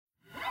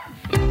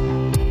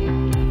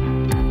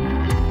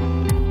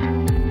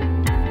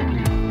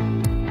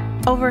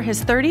Over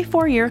his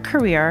 34-year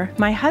career,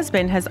 my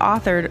husband has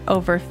authored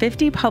over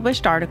 50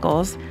 published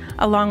articles,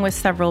 along with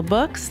several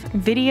books,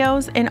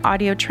 videos, and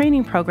audio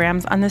training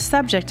programs on the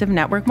subject of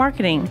network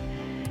marketing.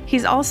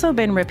 He's also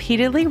been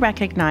repeatedly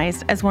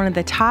recognized as one of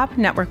the top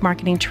network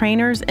marketing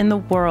trainers in the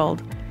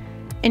world.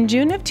 In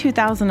June of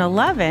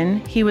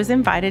 2011, he was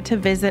invited to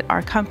visit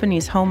our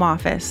company's home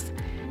office.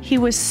 He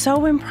was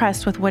so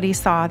impressed with what he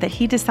saw that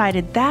he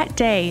decided that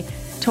day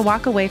to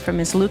walk away from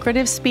his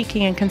lucrative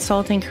speaking and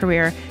consulting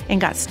career and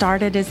got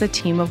started as a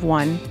team of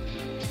one.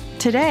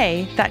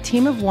 Today, that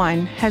team of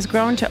one has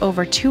grown to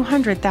over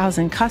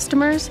 200,000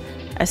 customers,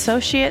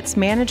 associates,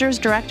 managers,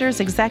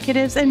 directors,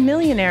 executives, and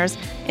millionaires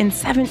in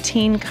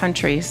 17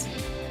 countries.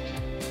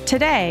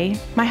 Today,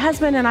 my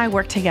husband and I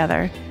work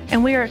together,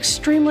 and we are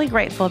extremely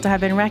grateful to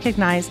have been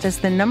recognized as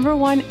the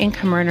 #1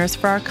 income earners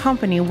for our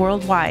company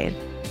worldwide.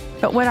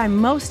 But what I'm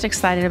most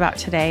excited about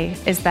today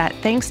is that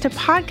thanks to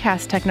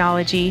podcast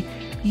technology,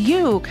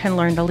 you can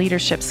learn the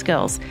leadership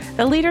skills,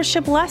 the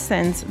leadership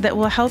lessons that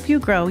will help you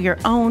grow your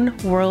own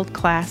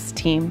world-class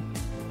team.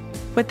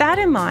 With that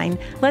in mind,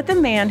 let the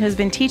man who's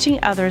been teaching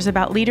others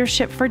about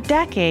leadership for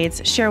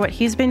decades share what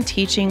he's been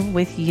teaching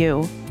with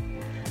you.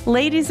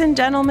 Ladies and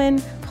gentlemen,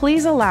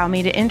 please allow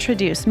me to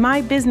introduce my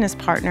business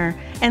partner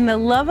and the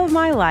love of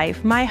my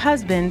life, my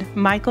husband,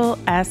 Michael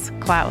S.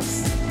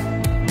 Klaus.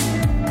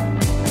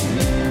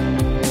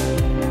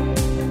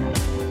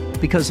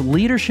 Because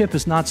leadership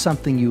is not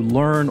something you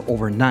learn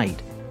overnight.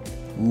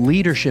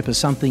 Leadership is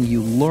something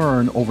you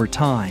learn over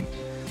time.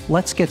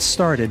 Let's get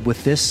started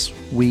with this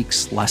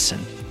week's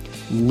lesson.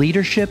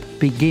 Leadership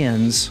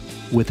begins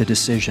with a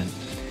decision.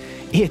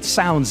 It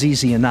sounds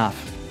easy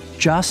enough.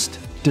 Just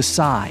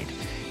decide.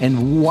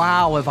 And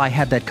wow, have I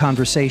had that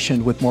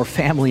conversation with more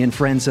family and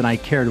friends than I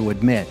care to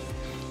admit.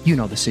 You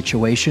know the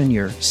situation.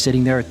 You're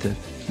sitting there at the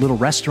little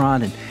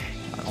restaurant and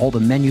all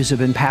the menus have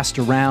been passed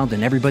around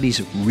and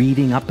everybody's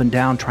reading up and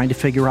down, trying to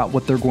figure out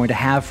what they're going to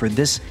have for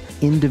this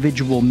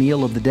individual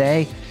meal of the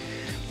day.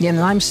 And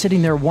I'm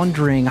sitting there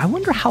wondering, I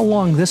wonder how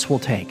long this will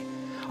take.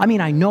 I mean,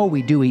 I know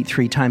we do eat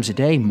 3 times a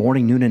day,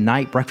 morning, noon, and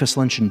night, breakfast,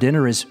 lunch, and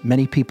dinner, as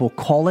many people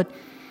call it.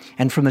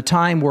 And from the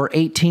time we're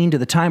 18 to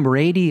the time we're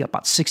 80,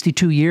 about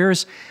 62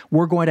 years,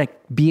 we're going to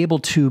be able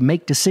to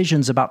make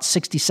decisions about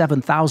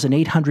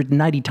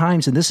 67,890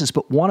 times. And this is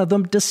but one of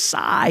them,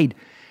 decide.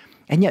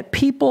 And yet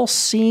people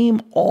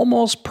seem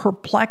almost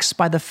perplexed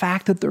by the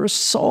fact that there are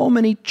so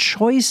many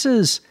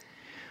choices.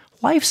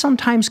 Life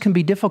sometimes can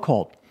be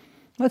difficult.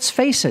 Let's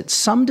face it,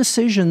 some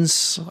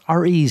decisions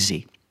are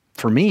easy.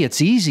 For me,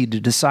 it's easy to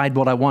decide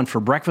what I want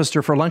for breakfast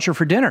or for lunch or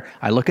for dinner.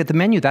 I look at the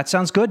menu, that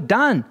sounds good,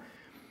 done.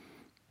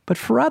 But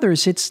for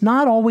others, it's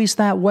not always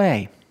that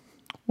way.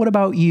 What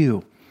about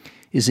you?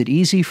 Is it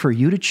easy for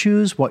you to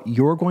choose what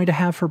you're going to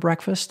have for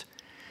breakfast?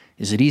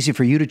 Is it easy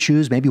for you to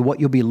choose maybe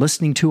what you'll be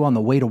listening to on the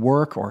way to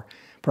work, or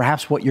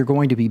perhaps what you're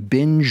going to be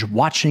binge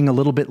watching a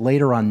little bit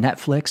later on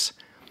Netflix?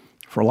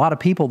 For a lot of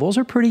people, those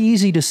are pretty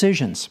easy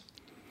decisions.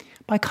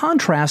 By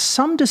contrast,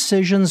 some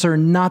decisions are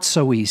not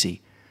so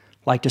easy,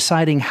 like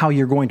deciding how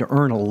you're going to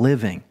earn a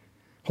living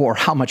or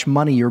how much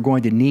money you're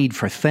going to need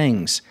for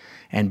things.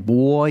 And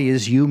boy,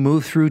 as you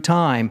move through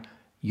time,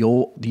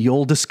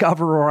 you'll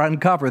discover or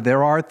uncover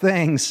there are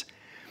things.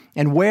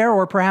 And where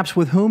or perhaps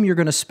with whom you're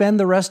going to spend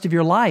the rest of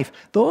your life.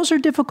 Those are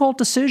difficult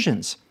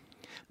decisions.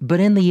 But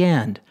in the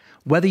end,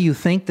 whether you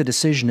think the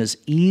decision is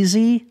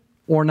easy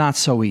or not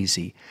so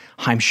easy,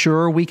 I'm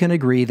sure we can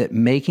agree that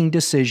making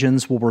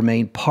decisions will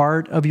remain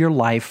part of your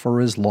life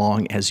for as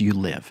long as you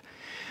live.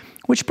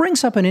 Which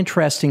brings up an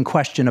interesting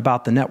question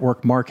about the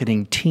network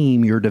marketing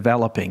team you're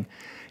developing.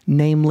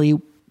 Namely,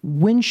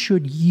 when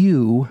should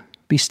you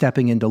be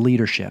stepping into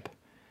leadership?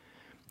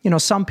 You know,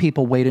 some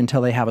people wait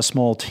until they have a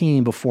small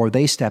team before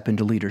they step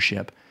into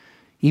leadership.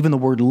 Even the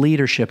word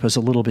leadership is a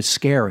little bit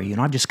scary. You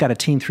know, I've just got a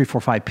team, 3, 4,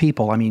 5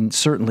 people. I mean,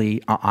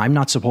 certainly I'm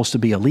not supposed to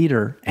be a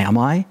leader, am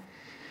I?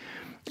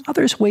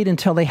 Others wait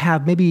until they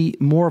have maybe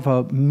more of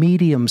a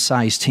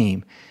medium-sized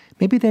team.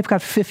 Maybe they've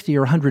got 50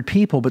 or 100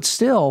 people, but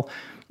still,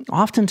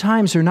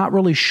 oftentimes they're not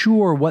really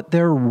sure what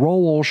their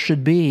role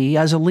should be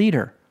as a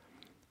leader.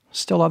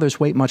 Still others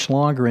wait much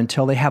longer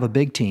until they have a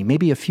big team,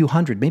 maybe a few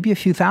hundred, maybe a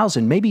few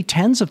thousand, maybe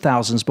tens of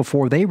thousands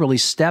before they really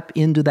step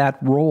into that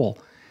role.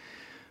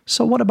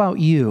 So what about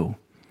you?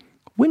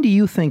 When do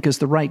you think is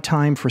the right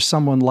time for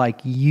someone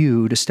like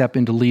you to step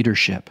into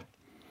leadership?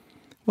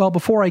 Well,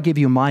 before I give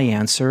you my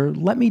answer,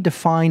 let me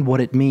define what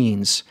it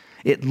means,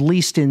 at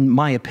least in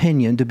my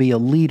opinion, to be a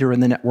leader in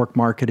the network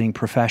marketing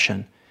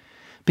profession.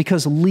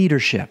 Because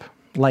leadership,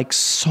 like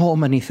so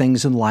many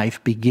things in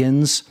life,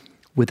 begins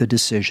with a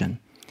decision.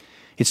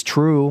 It's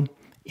true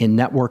in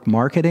network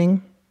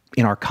marketing,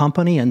 in our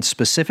company, and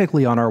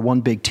specifically on our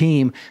one big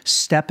team.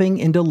 Stepping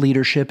into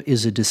leadership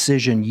is a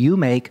decision you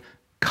make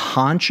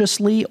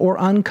consciously or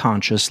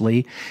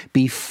unconsciously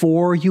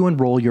before you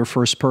enroll your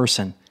first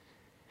person.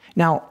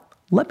 Now,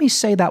 let me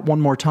say that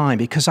one more time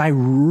because I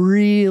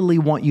really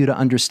want you to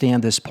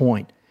understand this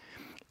point.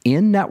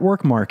 In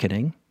network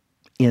marketing,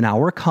 in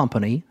our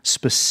company,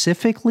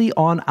 specifically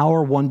on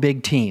our one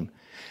big team,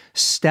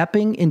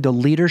 Stepping into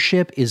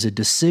leadership is a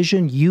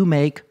decision you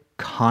make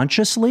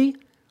consciously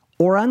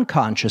or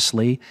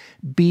unconsciously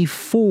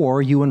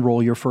before you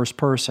enroll your first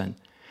person.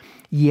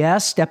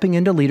 Yes, stepping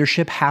into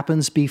leadership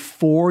happens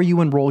before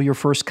you enroll your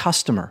first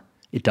customer.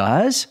 It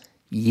does?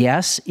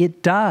 Yes,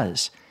 it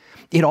does.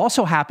 It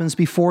also happens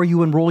before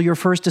you enroll your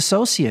first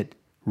associate.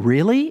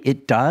 Really?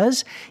 It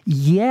does?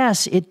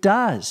 Yes, it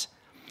does.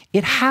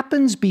 It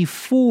happens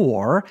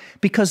before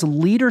because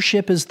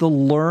leadership is the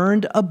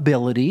learned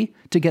ability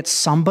to get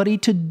somebody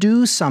to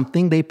do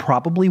something they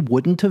probably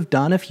wouldn't have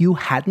done if you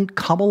hadn't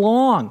come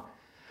along.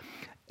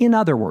 In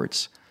other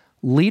words,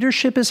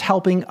 leadership is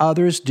helping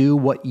others do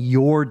what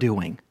you're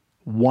doing,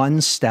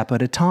 one step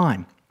at a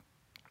time.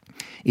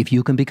 If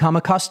you can become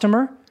a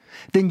customer,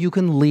 then you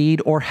can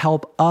lead or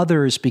help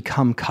others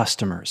become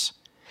customers.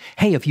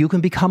 Hey, if you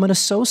can become an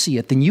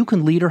associate, then you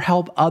can lead or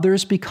help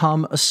others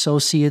become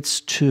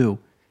associates too.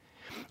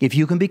 If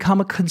you can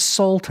become a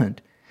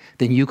consultant,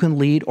 then you can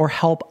lead or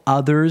help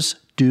others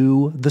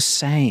do the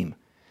same.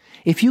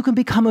 If you can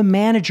become a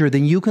manager,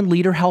 then you can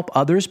lead or help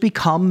others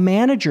become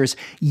managers.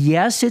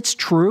 Yes, it's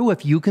true.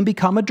 If you can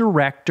become a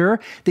director,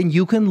 then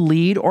you can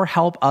lead or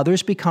help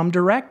others become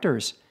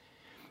directors.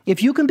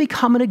 If you can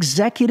become an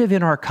executive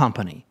in our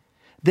company,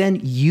 then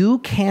you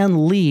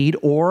can lead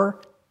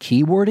or,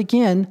 keyword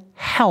again,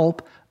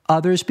 help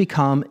others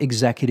become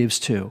executives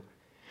too.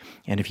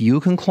 And if you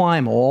can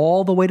climb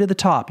all the way to the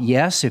top,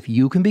 yes, if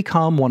you can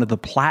become one of the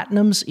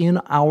platinums in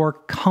our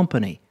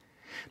company,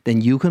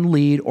 then you can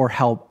lead or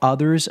help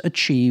others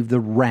achieve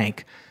the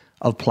rank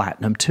of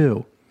platinum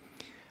too.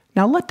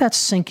 Now let that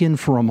sink in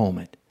for a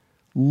moment.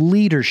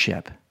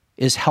 Leadership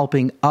is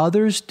helping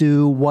others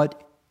do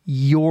what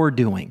you're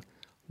doing,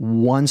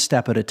 one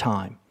step at a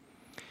time.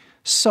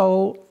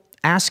 So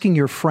asking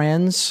your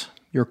friends,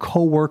 your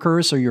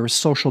coworkers, or your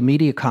social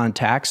media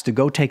contacts to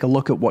go take a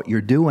look at what you're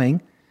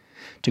doing,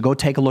 to go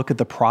take a look at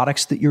the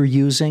products that you're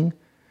using,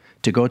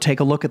 to go take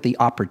a look at the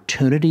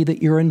opportunity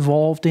that you're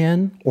involved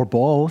in, or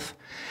both,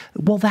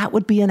 well, that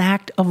would be an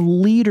act of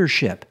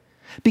leadership.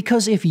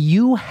 Because if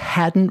you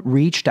hadn't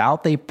reached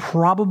out, they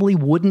probably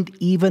wouldn't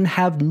even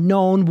have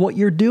known what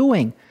you're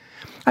doing.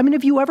 I mean,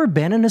 have you ever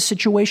been in a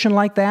situation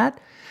like that?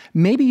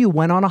 Maybe you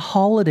went on a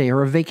holiday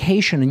or a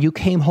vacation and you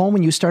came home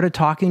and you started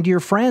talking to your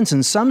friends,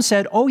 and some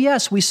said, "Oh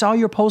yes, we saw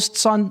your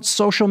posts on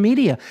social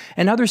media."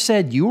 And others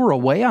said, "You were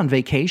away on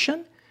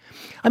vacation?"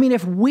 I mean,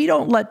 if we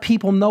don't let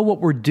people know what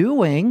we're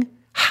doing,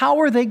 how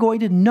are they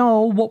going to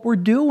know what we're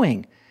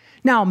doing?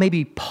 Now,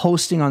 maybe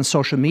posting on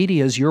social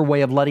media is your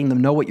way of letting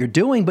them know what you're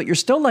doing, but you're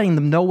still letting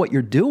them know what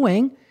you're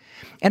doing.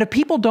 And if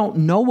people don't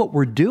know what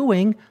we're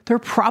doing, they're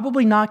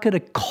probably not going to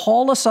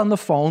call us on the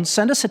phone,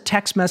 send us a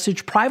text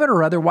message, private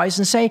or otherwise,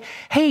 and say,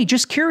 "Hey,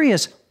 just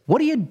curious,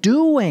 what are you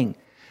doing?"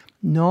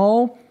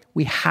 No,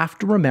 we have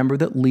to remember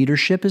that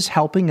leadership is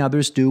helping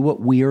others do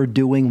what we are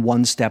doing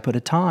one step at a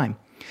time.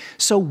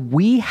 So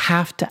we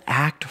have to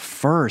act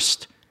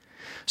first.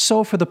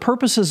 So for the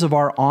purposes of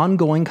our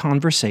ongoing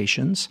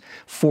conversations,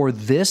 for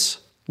this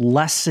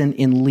lesson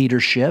in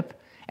leadership,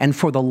 and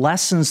for the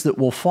lessons that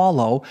will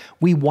follow,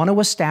 we want to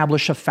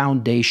establish a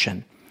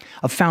foundation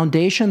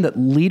that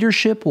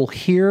leadership will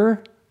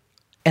here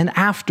and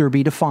after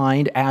be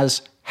defined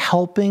as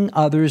helping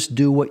others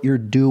do what you're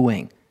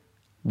doing,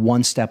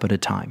 one step at a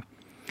time.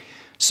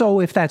 So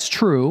if that's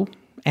true,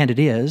 and it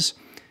is,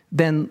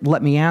 then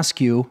let me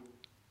ask you,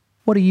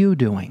 what are you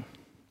doing?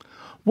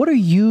 What are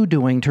you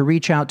doing to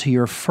reach out to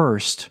your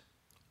first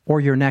or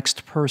your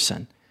next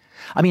person?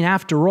 I mean,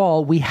 after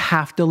all, we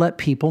have to let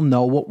people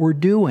know what we're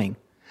doing.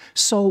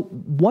 So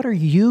what are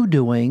you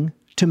doing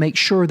to make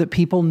sure that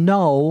people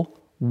know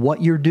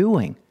what you're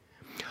doing?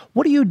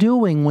 What are you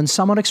doing when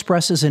someone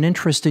expresses an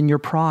interest in your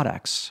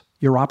products,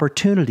 your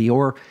opportunity,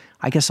 or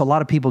I guess a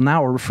lot of people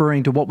now are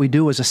referring to what we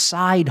do as a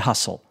side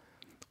hustle,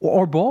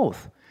 or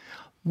both?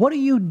 What are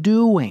you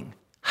doing?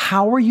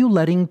 How are you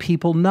letting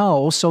people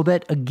know so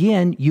that,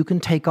 again, you can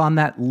take on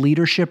that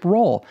leadership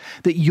role,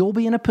 that you'll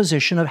be in a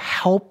position of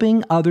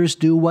helping others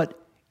do what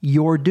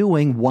you're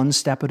doing one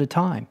step at a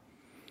time?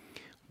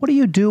 What are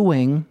you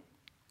doing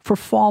for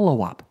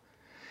follow-up?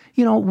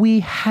 You know, we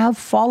have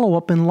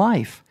follow-up in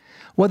life.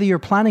 Whether you're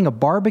planning a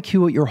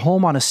barbecue at your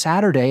home on a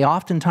Saturday,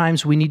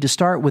 oftentimes we need to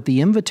start with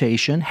the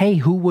invitation. Hey,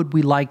 who would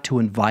we like to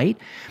invite?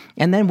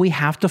 And then we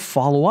have to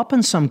follow up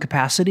in some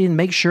capacity and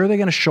make sure they're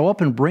going to show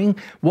up and bring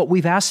what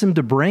we've asked them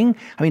to bring.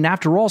 I mean,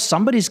 after all,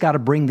 somebody's got to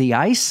bring the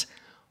ice.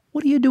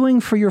 What are you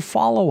doing for your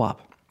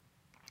follow-up?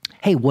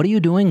 Hey, what are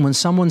you doing when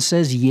someone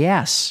says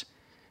yes?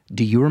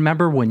 Do you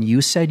remember when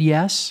you said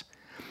yes?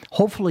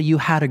 Hopefully you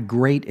had a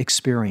great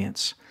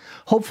experience.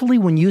 Hopefully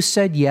when you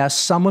said yes,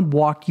 someone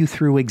walked you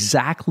through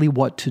exactly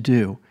what to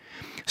do.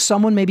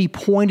 Someone maybe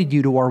pointed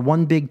you to our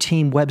One Big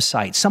Team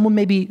website. Someone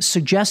maybe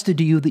suggested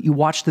to you that you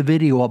watch the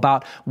video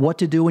about what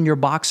to do when your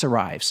box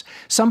arrives.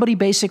 Somebody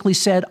basically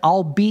said,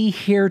 "I'll be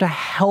here to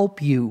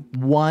help you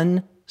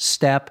one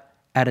step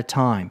at a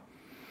time."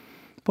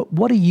 But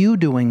what are you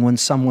doing when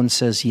someone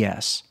says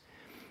yes?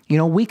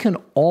 We can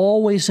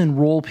always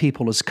enroll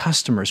people as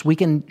customers. We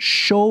can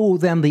show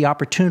them the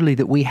opportunity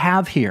that we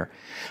have here.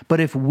 But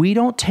if we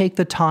don't take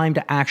the time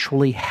to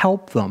actually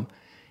help them,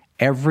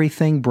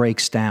 everything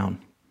breaks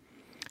down.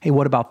 Hey,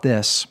 what about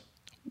this?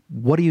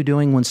 What are you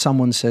doing when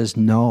someone says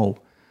no?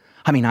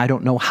 I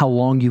don't know how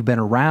long you've been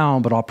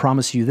around, but I'll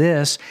promise you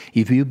this.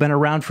 If you've been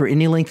around for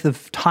any length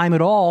of time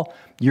at all,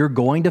 you're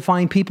going to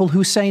find people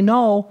who say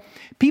no.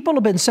 People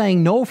have been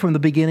saying no from the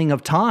beginning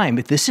of time.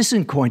 This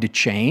isn't going to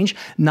change.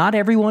 Not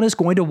everyone is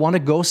going to want to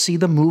go see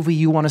the movie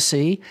you want to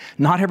see.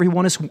 Not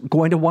everyone is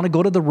going to want to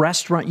go to the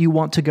restaurant you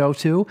want to go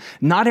to.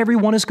 Not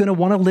everyone is going to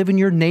want to live in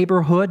your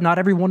neighborhood. Not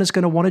everyone is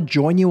going to want to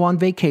join you on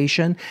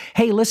vacation.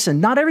 Hey, listen,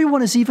 not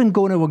everyone is even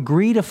going to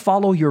agree to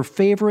follow your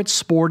favorite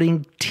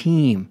sporting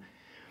team.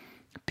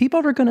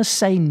 People are going to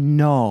say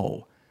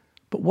no.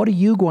 But what are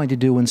you going to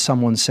do when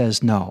someone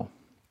says no?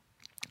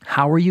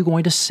 How are you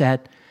going to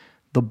set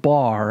the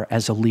bar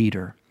as a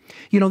leader?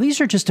 These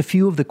are just a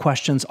few of the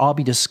questions I'll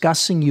be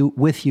discussing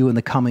with you in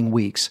the coming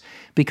weeks.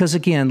 Because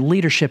again,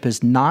 leadership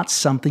is not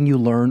something you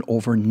learn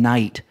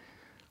overnight.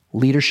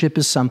 Leadership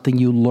is something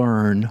you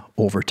learn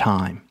over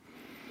time.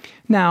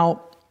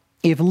 Now,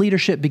 if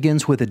leadership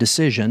begins with a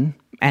decision,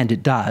 and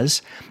it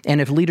does, and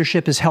if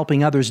leadership is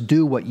helping others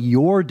do what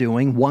you're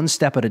doing one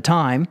step at a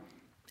time,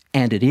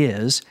 and it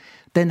is,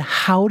 then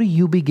how do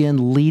you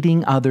begin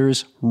leading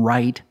others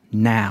right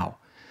now?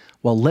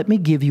 Well, let me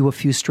give you a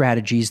few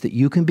strategies that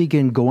you can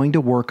begin going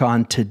to work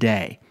on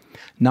today.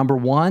 Number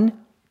one,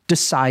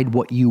 decide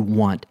what you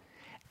want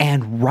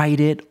and write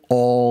it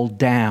all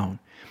down.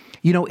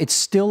 It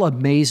still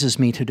amazes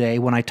me today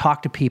when I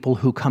talk to people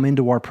who come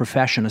into our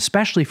profession,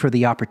 especially for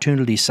the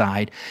opportunity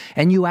side,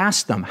 and you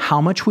ask them,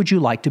 how much would you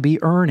like to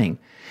be earning?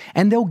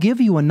 And they'll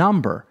give you a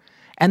number.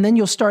 And then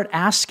you'll start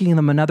asking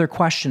them another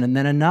question and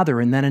then another,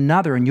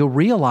 and you'll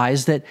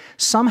realize that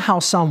somehow,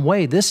 some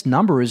way, this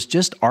number is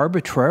just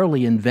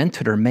arbitrarily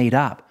invented or made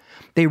up.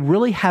 They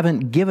really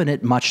haven't given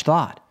it much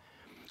thought.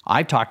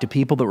 I've talked to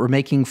people that were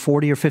making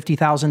 $40,000 or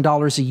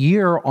 $50,000 a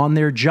year on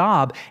their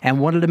job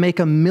and wanted to make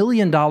 $1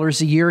 million a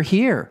year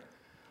here.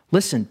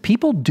 Listen,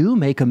 people do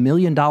make $1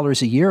 million a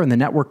year in the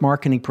network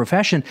marketing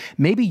profession.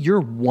 Maybe you're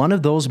one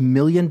of those $1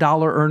 million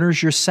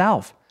earners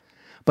yourself.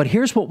 But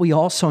here's what we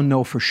also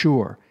know for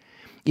sure.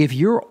 If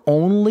you're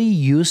only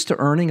used to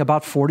earning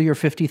about $40,000 or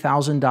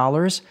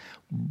 $50,000,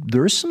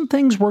 there's some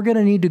things we're going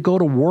to need to go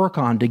to work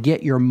on to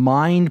get your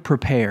mind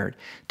prepared,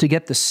 to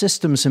get the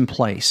systems in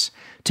place,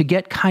 to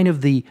get kind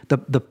of the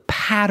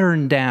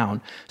pattern down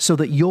so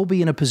that you'll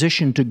be in a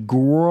position to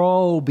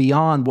grow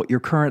beyond what you're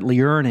currently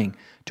earning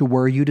to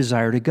where you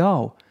desire to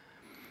go.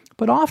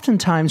 But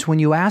oftentimes when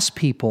you ask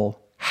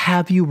people,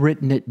 have you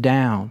written it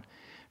down?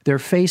 Their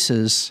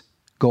faces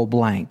go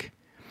blank.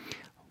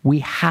 We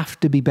have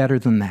to be better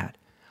than that.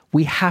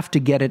 We have to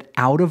get it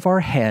out of our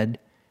head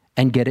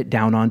and get it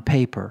down on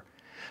paper.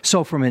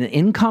 So from an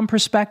income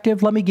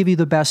perspective, let me give you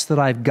the best that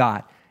I've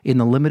got in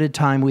the limited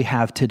time we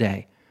have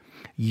today.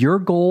 Your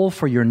goal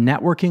for your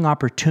networking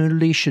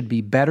opportunity should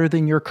be better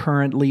than you're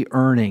currently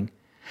earning,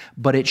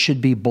 but it should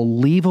be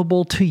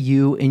believable to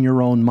you in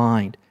your own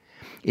mind.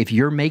 If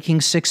you're making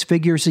 6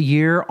 figures a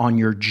year on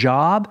your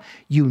job,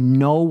 you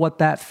know what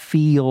that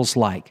feels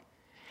like.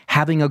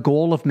 Having a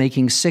goal of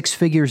making 6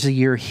 figures a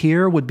year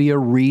here would be a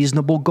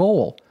reasonable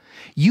goal.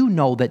 You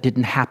know that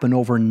didn't happen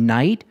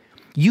overnight.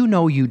 You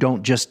know you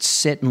don't just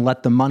sit and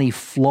let the money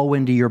flow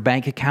into your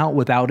bank account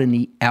without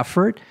any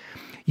effort.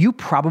 You're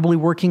probably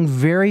working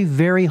very,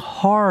 very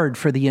hard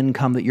for the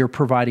income that you're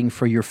providing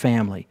for your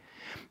family.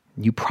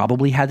 You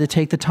probably had to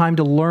take the time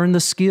to learn the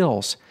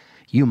skills.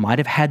 You might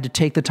have had to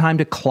take the time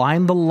to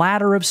climb the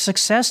ladder of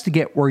success to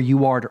get where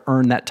you are to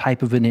earn that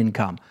type of an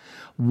income.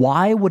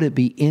 Why would it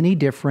be any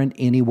different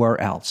anywhere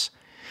else?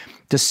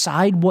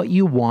 Decide what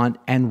you want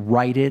and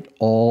write it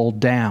all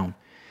down.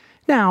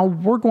 Now,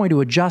 we're going to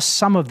adjust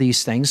some of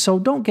these things, so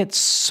don't get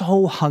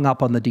so hung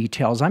up on the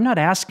details. I'm not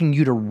asking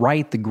you to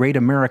write the great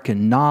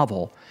American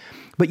novel,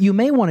 but you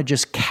may want to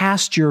just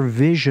cast your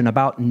vision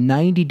about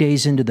 90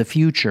 days into the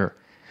future.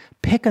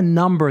 Pick a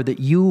number that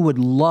you would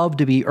love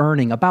to be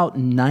earning about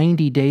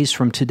 90 days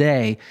from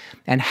today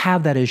and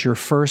have that as your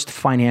first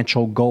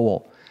financial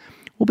goal.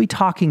 We'll be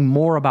talking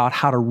more about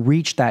how to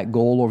reach that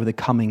goal over the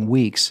coming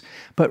weeks.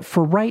 But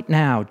for right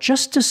now,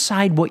 just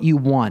decide what you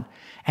want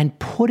and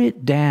put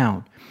it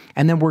down.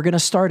 And then we're going to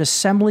start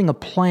assembling a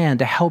plan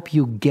to help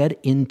you get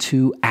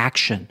into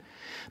action.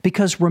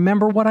 Because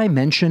remember what I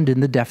mentioned in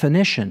the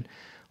definition.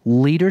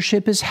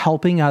 Leadership is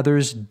helping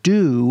others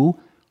do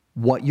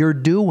what you're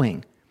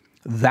doing.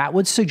 That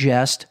would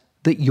suggest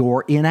that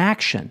you're in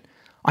action.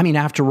 I mean,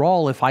 after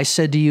all, if I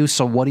said to you,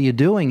 so what are you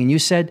doing? And you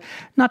said,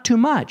 not too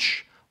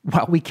much.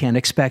 Well, we can't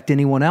expect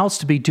anyone else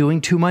to be doing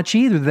too much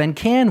either, then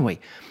can we?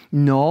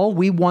 No,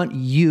 we want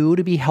you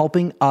to be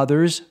helping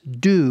others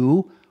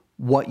do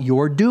what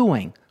you're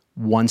doing,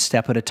 one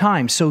step at a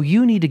time. So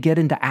you need to get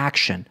into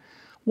action.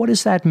 What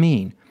does that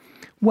mean?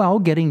 Well,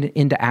 getting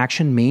into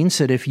action means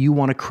that if you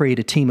want to create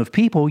a team of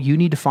people, you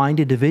need to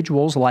find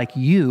individuals like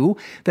you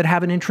that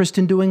have an interest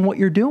in doing what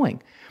you're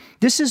doing.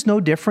 This is no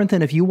different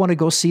than if you want to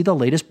go see the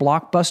latest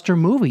blockbuster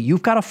movie.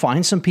 You've got to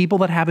find some people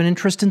that have an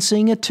interest in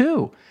seeing it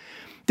too.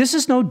 This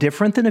is no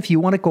different than if you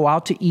want to go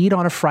out to eat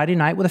on a Friday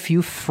night with a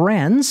few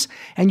friends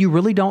and you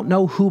really don't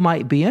know who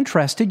might be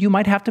interested. You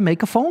might have to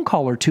make a phone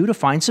call or two to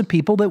find some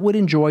people that would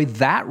enjoy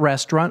that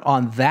restaurant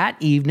on that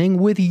evening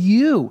with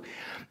you.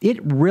 It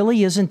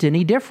really isn't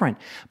any different.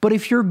 But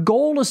if your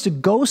goal is to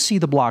go see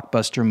the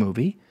blockbuster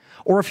movie,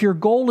 or if your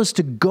goal is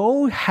to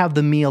go have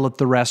the meal at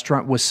the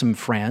restaurant with some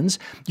friends,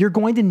 you're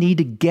going to need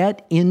to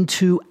get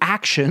into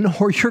action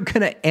or you're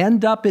going to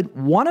end up at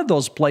one of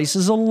those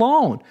places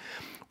alone.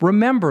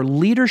 Remember,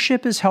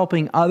 leadership is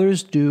helping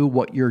others do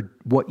what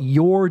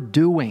you're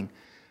doing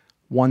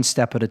one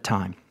step at a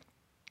time.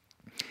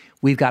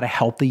 We've got to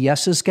help the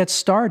yeses get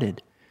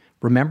started.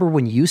 Remember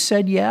when you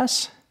said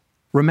yes?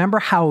 Remember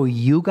how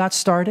you got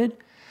started?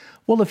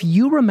 Well, if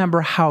you remember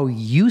how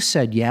you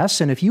said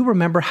yes, and if you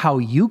remember how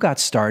you got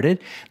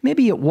started,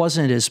 maybe it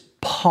wasn't as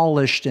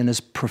polished and as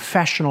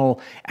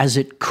professional as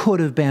it could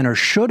have been or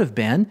should have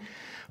been,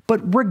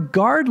 but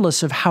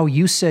regardless of how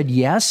you said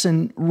yes,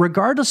 and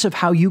regardless of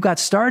how you got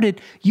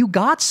started,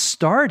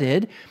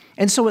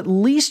 and so at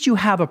least you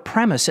have a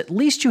premise, at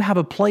least you have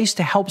a place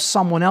to help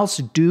someone else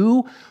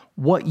do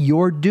what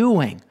you're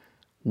doing,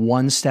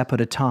 one step at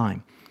a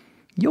time.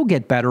 You'll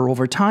get better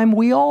over time,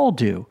 we all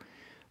do.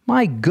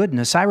 My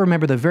goodness, I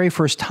remember the very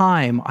first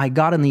time I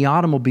got in the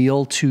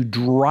automobile to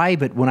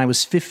drive it when I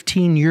was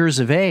 15 years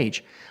of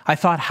age. I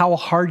thought, how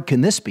hard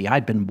can this be?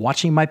 I'd been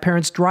watching my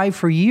parents drive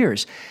for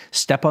years.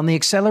 Step on the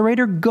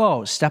accelerator,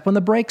 go. Step on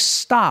the brakes,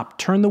 stop.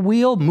 Turn the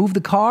wheel, move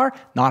the car.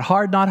 Not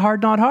hard, not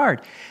hard, not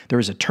hard. There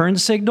was a turn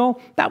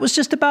signal. That was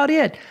just about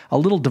it. A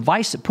little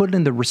device that put it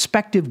in the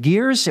respective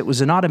gears. It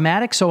was an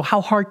automatic, so how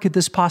hard could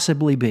this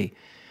possibly be?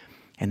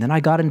 And then I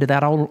got into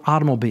that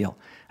automobile.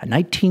 A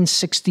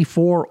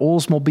 1964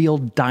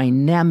 Oldsmobile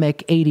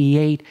Dynamic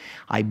 88.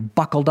 I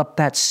buckled up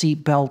that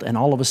seatbelt, and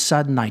all of a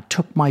sudden I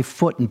took my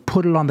foot and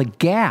put it on the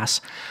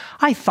gas.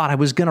 I thought I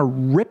was going to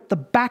rip the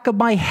back of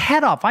my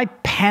head off. I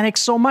panicked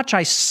so much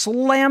I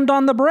slammed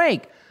on the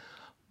brake.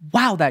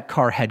 Wow, that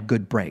car had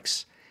good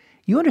brakes.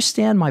 You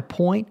understand my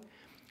point?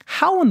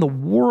 How in the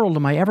world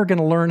am I ever going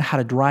to learn how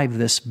to drive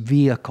this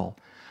vehicle?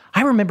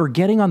 I remember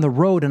getting on the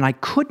road and I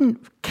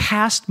couldn't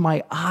cast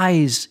my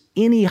eyes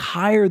any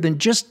higher than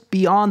just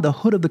beyond the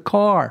hood of the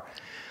car.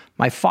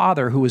 My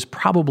father, who was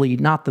probably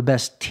not the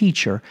best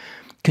teacher,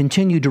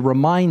 continued to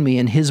remind me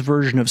in his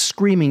version of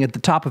screaming at the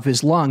top of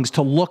his lungs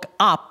to look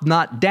up,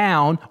 not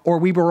down, or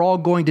we were all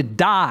going to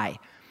die.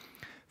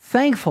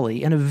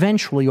 Thankfully, and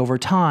eventually over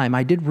time,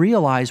 I did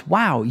realize,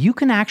 wow, you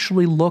can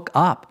actually look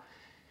up.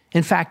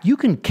 In fact, you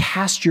can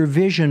cast your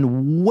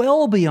vision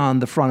well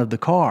beyond the front of the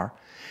car.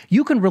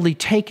 You can really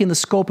take in the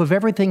scope of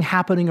everything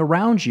happening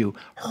around you,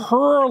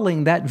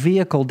 hurling that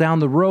vehicle down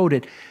the road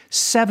at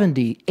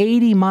 70,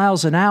 80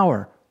 miles an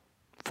hour.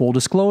 Full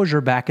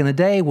disclosure, back in the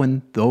day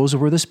when those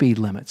were the speed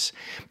limits.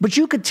 But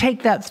you could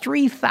take that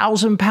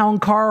 3,000-pound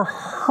car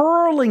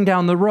hurling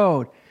down the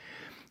road.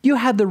 You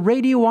had the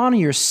radio on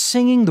and you're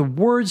singing the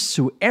words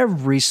to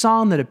every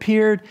song that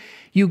appeared.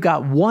 You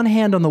got one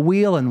hand on the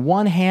wheel and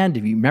one hand,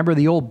 if you remember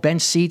the old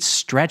bench seats,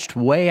 stretched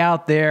way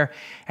out there,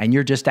 and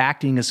you're just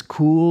acting as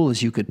cool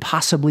as you could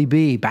possibly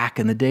be back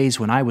in the days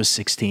when I was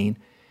 16.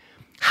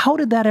 How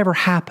did that ever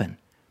happen?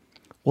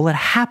 Well, it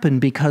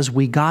happened because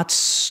we got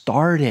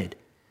started.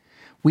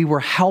 We were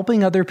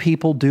helping other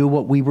people do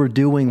what we were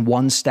doing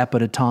one step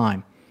at a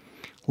time.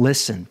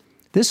 Listen,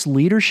 this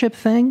leadership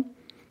thing,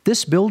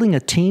 this building a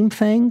team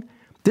thing,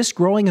 this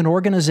growing an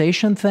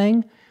organization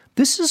thing,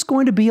 this is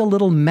going to be a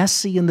little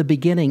messy in the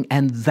beginning,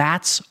 and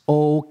that's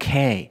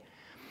okay.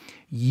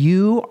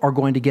 You are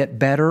going to get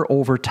better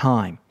over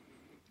time.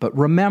 But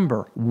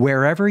remember,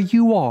 wherever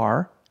you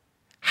are,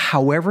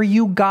 however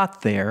you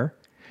got there,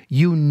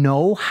 you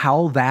know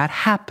how that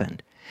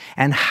happened.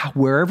 And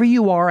wherever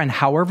you are and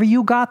however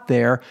you got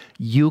there,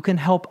 you can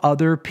help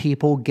other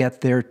people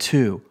get there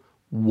too,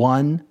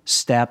 one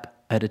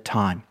step at a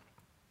time.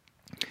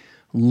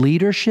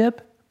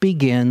 Leadership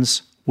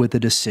begins with a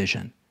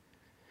decision.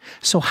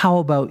 So how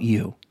about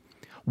you?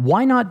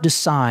 Why not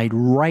decide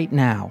right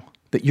now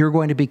that you're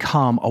going to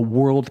become a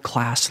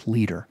world-class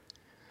leader?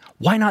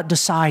 Why not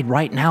decide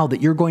right now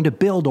that you're going to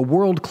build a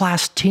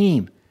world-class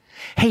team?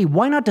 Hey,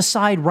 why not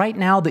decide right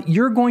now that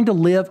you're going to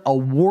live a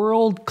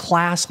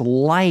world-class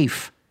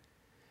life?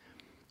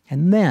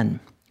 And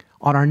then,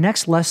 on our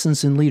next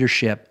Lessons in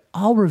Leadership,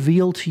 I'll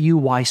reveal to you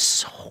why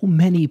so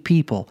many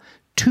people,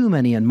 too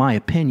many in my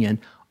opinion,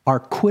 are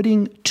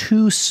quitting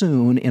too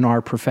soon in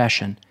our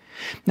profession.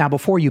 Now,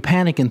 before you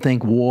panic and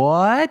think,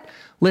 what?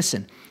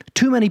 Listen,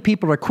 too many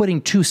people are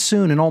quitting too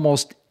soon in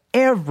almost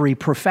every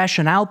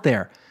profession out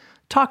there.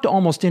 Talk to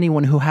almost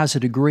anyone who has a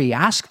degree.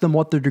 Ask them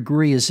what their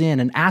degree is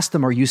in and ask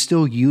them, are you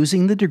still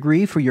using the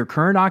degree for your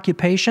current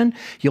occupation?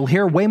 You'll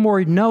hear way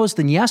more no's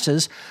than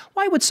yeses.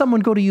 Why would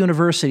someone go to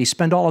university,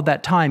 spend all of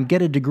that time,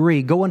 get a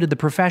degree, go into the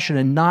profession,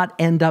 and not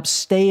end up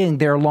staying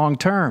there long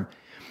term?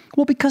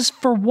 Well, because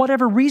for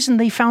whatever reason,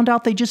 they found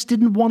out they just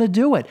didn't want to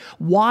do it.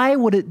 Why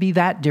would it be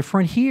that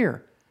different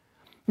here?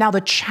 Now, the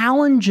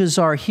challenges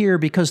are here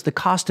because the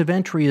cost of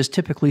entry is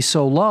typically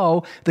so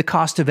low, the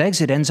cost of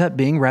exit ends up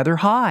being rather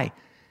high.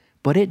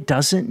 But it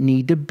doesn't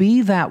need to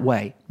be that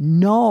way.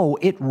 No,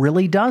 it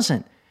really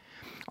doesn't.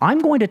 I'm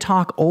going to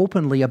talk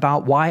openly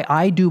about why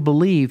I do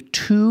believe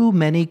too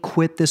many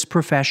quit this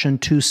profession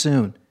too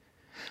soon.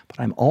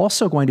 But I'm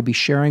also going to be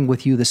sharing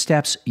with you the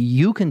steps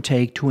you can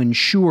take to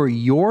ensure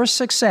your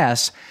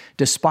success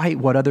despite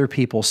what other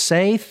people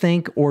say,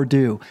 think, or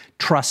do.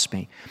 Trust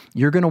me,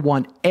 you're going to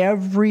want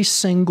every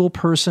single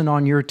person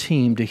on your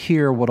team to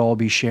hear what I'll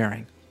be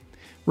sharing.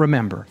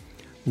 Remember,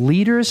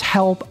 leaders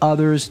help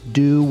others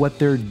do what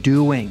they're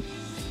doing.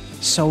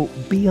 So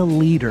be a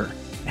leader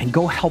and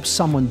go help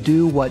someone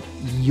do what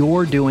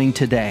you're doing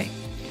today.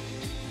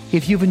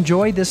 If you've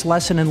enjoyed this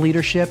lesson in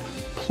leadership,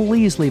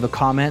 please leave a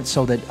comment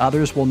so that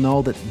others will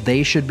know that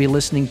they should be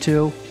listening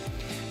too.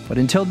 But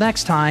until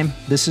next time,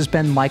 this has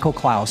been Michael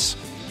Klaus.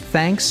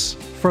 Thanks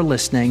for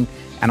listening,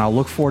 and I'll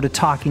look forward to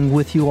talking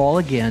with you all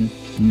again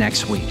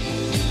next week.